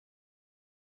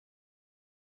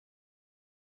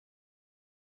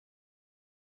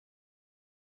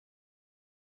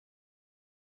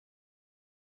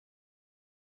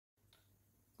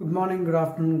Good morning, good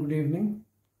afternoon, good evening.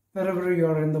 Wherever you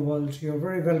are in the world, you are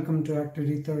very welcome to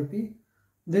Activity Therapy.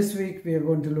 This week we are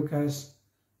going to look at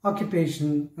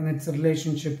occupation and its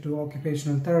relationship to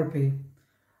occupational therapy.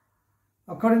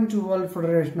 According to World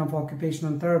Federation of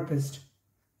Occupational Therapists,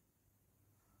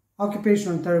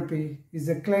 occupational therapy is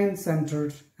a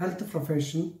client-centered health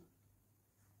profession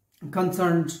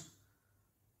concerned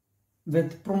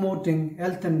with promoting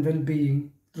health and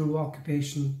well-being through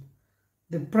occupation.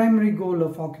 The primary goal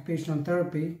of occupational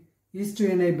therapy is to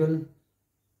enable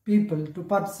people to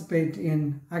participate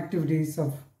in activities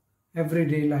of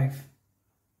everyday life.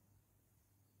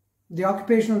 The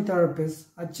occupational therapists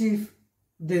achieve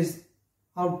this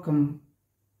outcome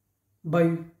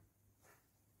by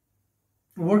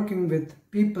working with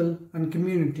people and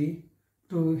community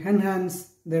to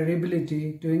enhance their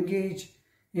ability to engage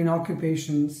in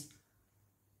occupations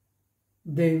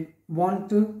they want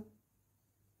to,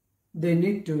 they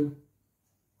need to,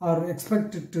 are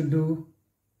expected to do,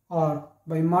 or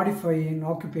by modifying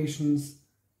occupations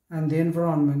and the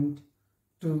environment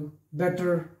to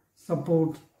better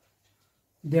support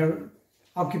their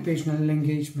occupational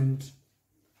engagement.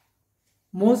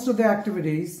 Most of the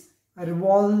activities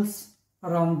revolves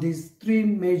around these three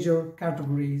major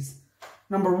categories.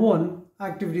 Number one,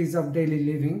 activities of daily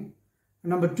living.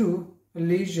 Number two,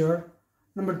 leisure.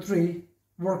 Number three,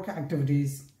 work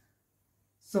activities.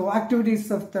 So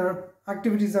activities of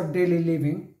daily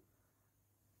living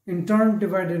in turn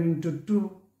divided into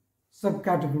two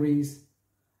subcategories.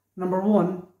 Number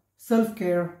one,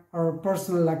 self-care or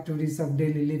personal activities of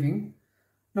daily living.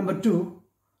 Number two,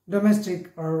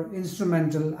 domestic or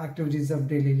instrumental activities of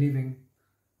daily living.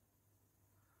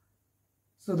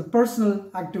 So the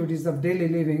personal activities of daily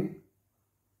living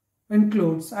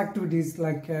includes activities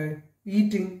like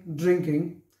eating,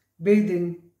 drinking,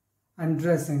 bathing and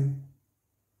dressing.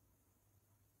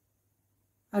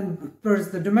 And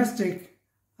whereas the domestic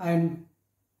and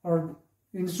or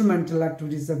instrumental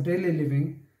activities of daily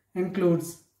living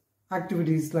includes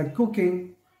activities like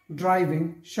cooking,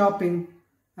 driving, shopping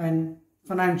and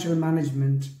financial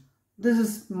management. This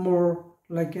is more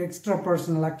like extra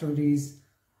personal activities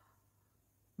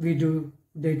we do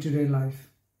day-to-day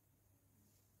life.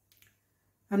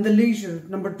 And the leisure,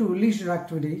 number two, leisure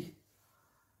activity.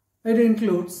 It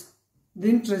includes the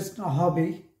interest or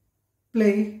hobby,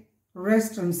 play,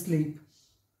 rest and sleep.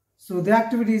 So the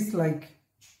activities like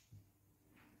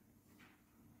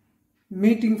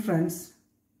meeting friends,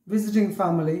 visiting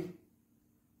family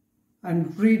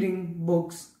and reading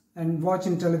books and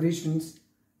watching televisions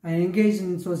and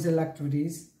engaging in social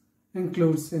activities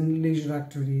includes in leisure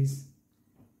activities.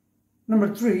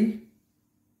 Number three,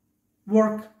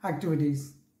 work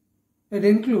activities. It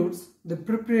includes the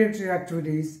preparatory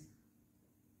activities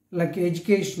like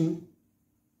education,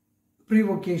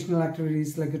 pre-vocational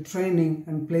activities like training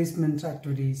and placement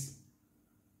activities.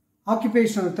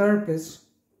 Occupational therapists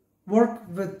work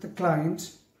with the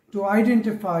client to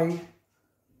identify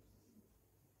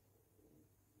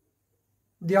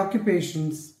the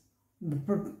occupations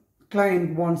the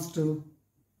client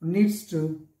needs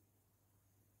to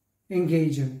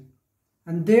engage in.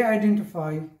 And they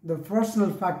identify the personal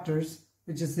factors,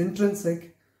 which is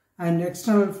intrinsic, and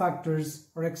external factors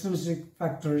or extrinsic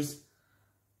factors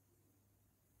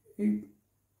in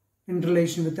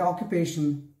relation with the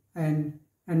occupation and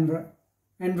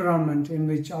environment in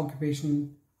which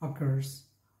occupation occurs.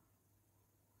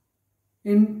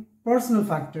 In personal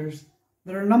factors,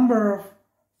 there are a number of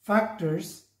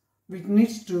factors which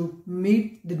needs to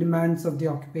meet the demands of the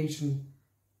occupation,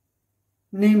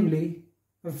 namely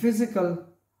the physical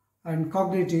and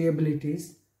cognitive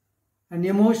abilities and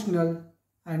emotional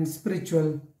and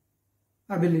spiritual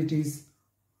abilities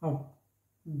of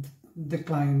the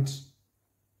client,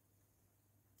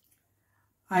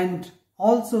 and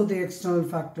also the external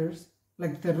factors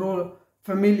like the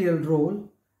familial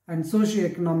role and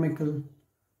socio-economical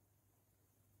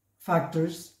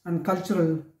factors and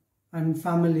cultural and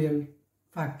familial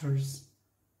factors.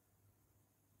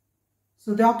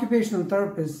 So the occupational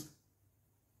therapists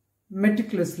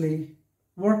meticulously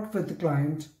work with the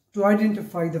client to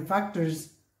identify the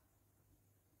factors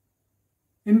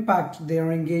impact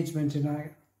their engagement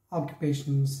in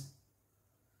occupations.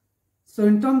 So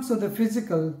in terms of the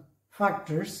physical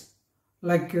factors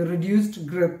like reduced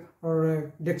grip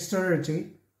or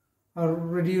dexterity or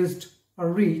reduced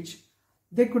reach,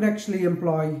 they could actually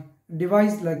employ a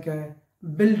device like a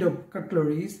build-up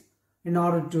cutleries in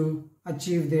order to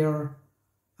achieve their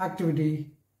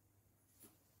activity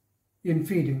in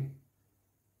feeding.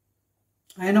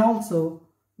 And also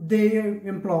they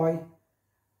employ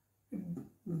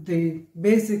the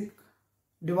basic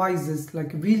devices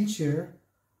like a wheelchair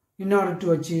in order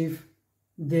to achieve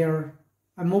their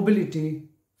mobility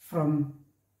from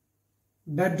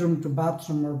bedroom to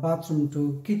bathroom or bathroom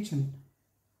to kitchen.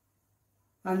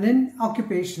 And in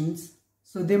occupations,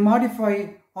 so they modify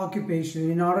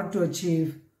occupation in order to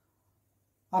achieve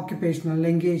occupational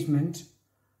engagement.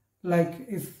 Like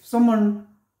if someone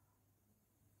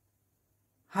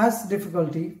has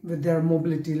difficulty with their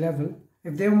mobility level,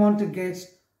 if they want to get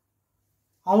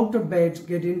out of bed,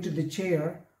 get into the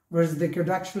chair, whereas they could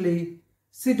actually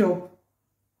sit up,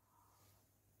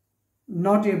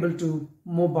 not able to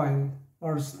mobile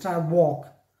or walk.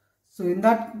 So in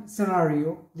that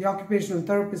scenario, the occupational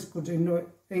therapist could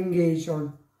engage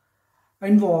or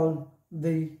involve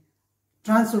the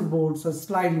transfer boards or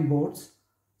sliding boards,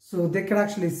 so they can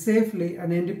actually safely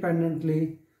and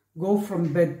independently go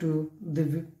from bed to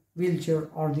the wheelchair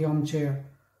or the armchair.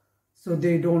 So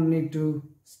they don't need to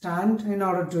stand in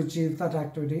order to achieve that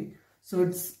activity. So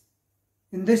it's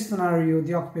in this scenario,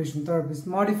 the occupational therapist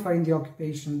modifying the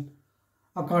occupation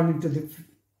according to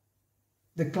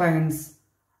the client's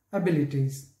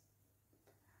abilities.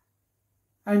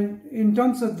 And in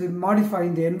terms of the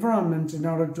modifying the environment in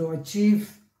order to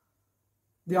achieve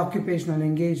the occupational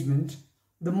engagement,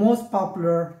 the most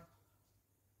popular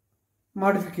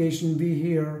modification we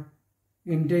hear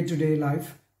in day-to-day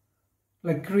life,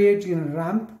 like creating a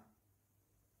ramp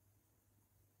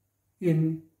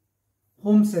in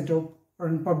home setup or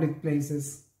in public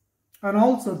places. And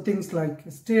also things like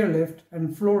stair lift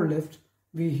and floor lift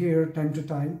we hear time to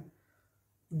time.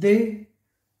 They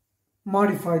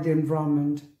modify the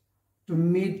environment to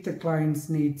meet the client's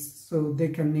needs so they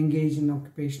can engage in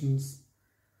occupations.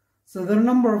 So there are a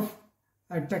number of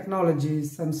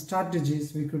technologies and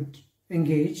strategies we could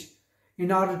engage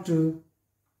in order to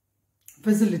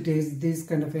facilitate these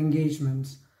kind of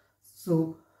engagements.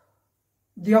 So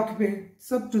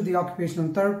it's up to the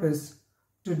occupational therapist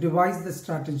to devise the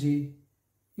strategy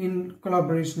in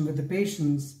collaboration with the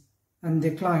patients and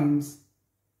their clients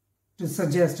to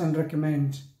suggest and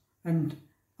recommend. And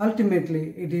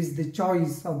ultimately, it is the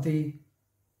choice of the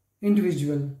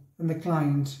individual and the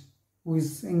client who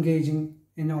is engaging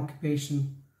in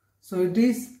occupation. So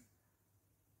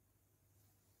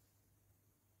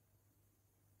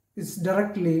it's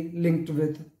directly linked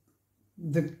with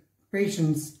the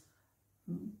patient's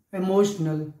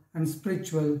emotional and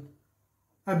spiritual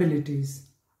abilities,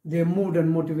 their mood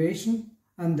and motivation,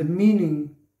 and the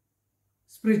meaning,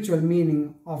 spiritual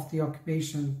meaning of the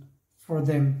occupation for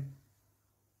them.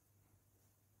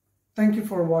 Thank you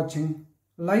for watching.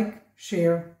 Like,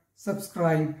 share,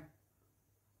 subscribe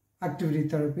Activity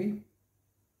Therapy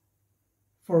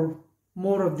for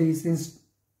more of these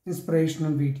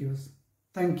inspirational videos.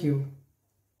 Thank you.